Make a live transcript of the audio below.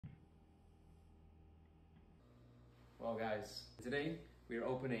Well guys, today we are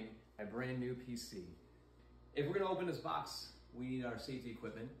opening a brand new PC. If we're gonna open this box, we need our safety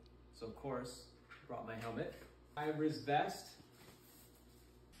equipment. So of course, I brought my helmet, high-vis vest.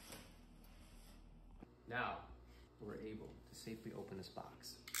 Now, we're able to safely open this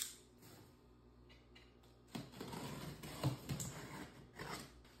box. And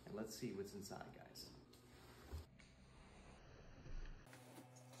let's see what's inside, guys.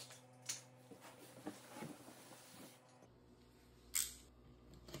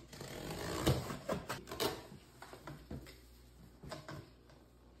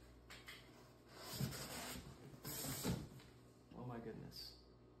 Oh my goodness.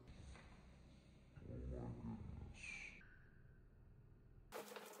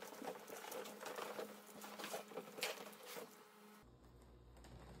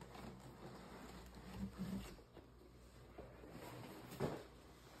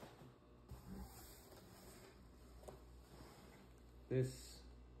 This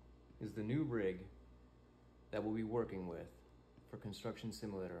is the new rig that we'll be working with for Construction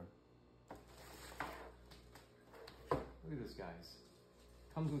Simulator. Look at this, guys.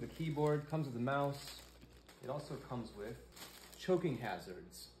 Comes with a keyboard, comes with a mouse. It also comes with choking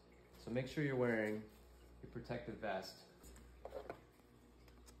hazards. So make sure you're wearing your protective vest.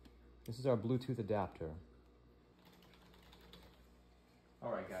 This is our Bluetooth adapter.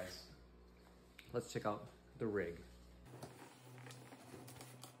 All right, guys. Let's check out the rig.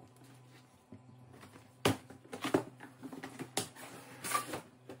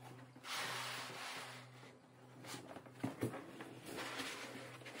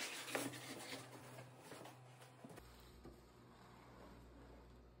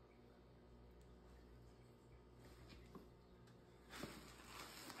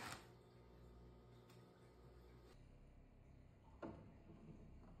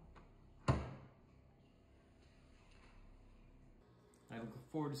 I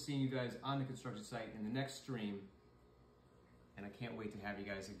look forward to seeing you guys on the construction site in the next stream. And I can't wait to have you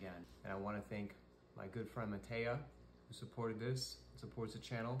guys again. And I want to thank my good friend Matea, who supported this, supports the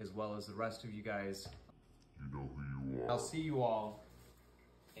channel, as well as the rest of you guys. You know who you are. I'll see you all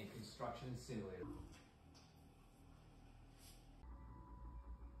in Construction Simulator.